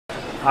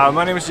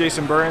My name is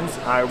Jason Burns.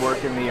 I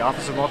work in the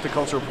Office of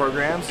Multicultural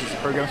Programs as a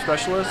program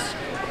specialist.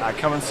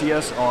 Come and see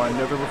us on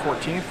November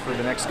 14th for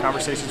the next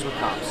Conversations with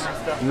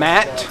Cops.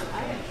 Matt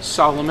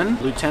Solomon,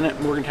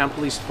 Lieutenant, Morgantown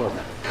Police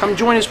Department. Come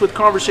join us with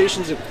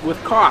Conversations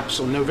with Cops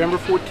on November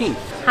 14th.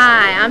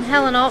 Hi, I'm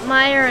Helen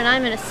Altmeyer, and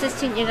I'm an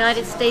Assistant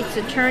United States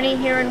Attorney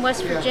here in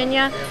West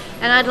Virginia,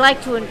 and I'd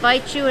like to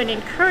invite you and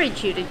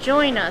encourage you to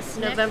join us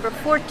November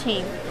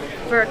 14th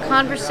for a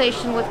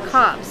Conversation with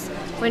Cops,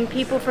 when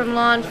people from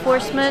law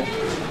enforcement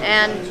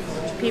and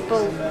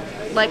people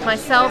like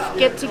myself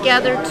get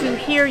together to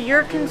hear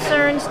your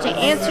concerns, to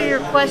answer your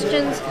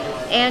questions,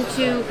 and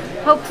to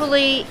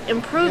hopefully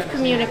improve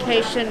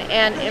communication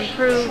and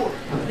improve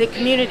the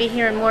community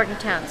here in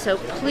Morgantown. So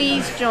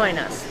please join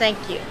us.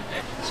 Thank you.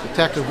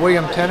 Detective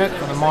William Tennant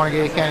from the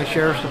Montague County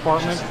Sheriff's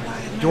Department.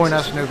 Join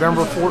us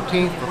November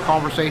 14th for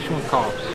Conversation with Cops.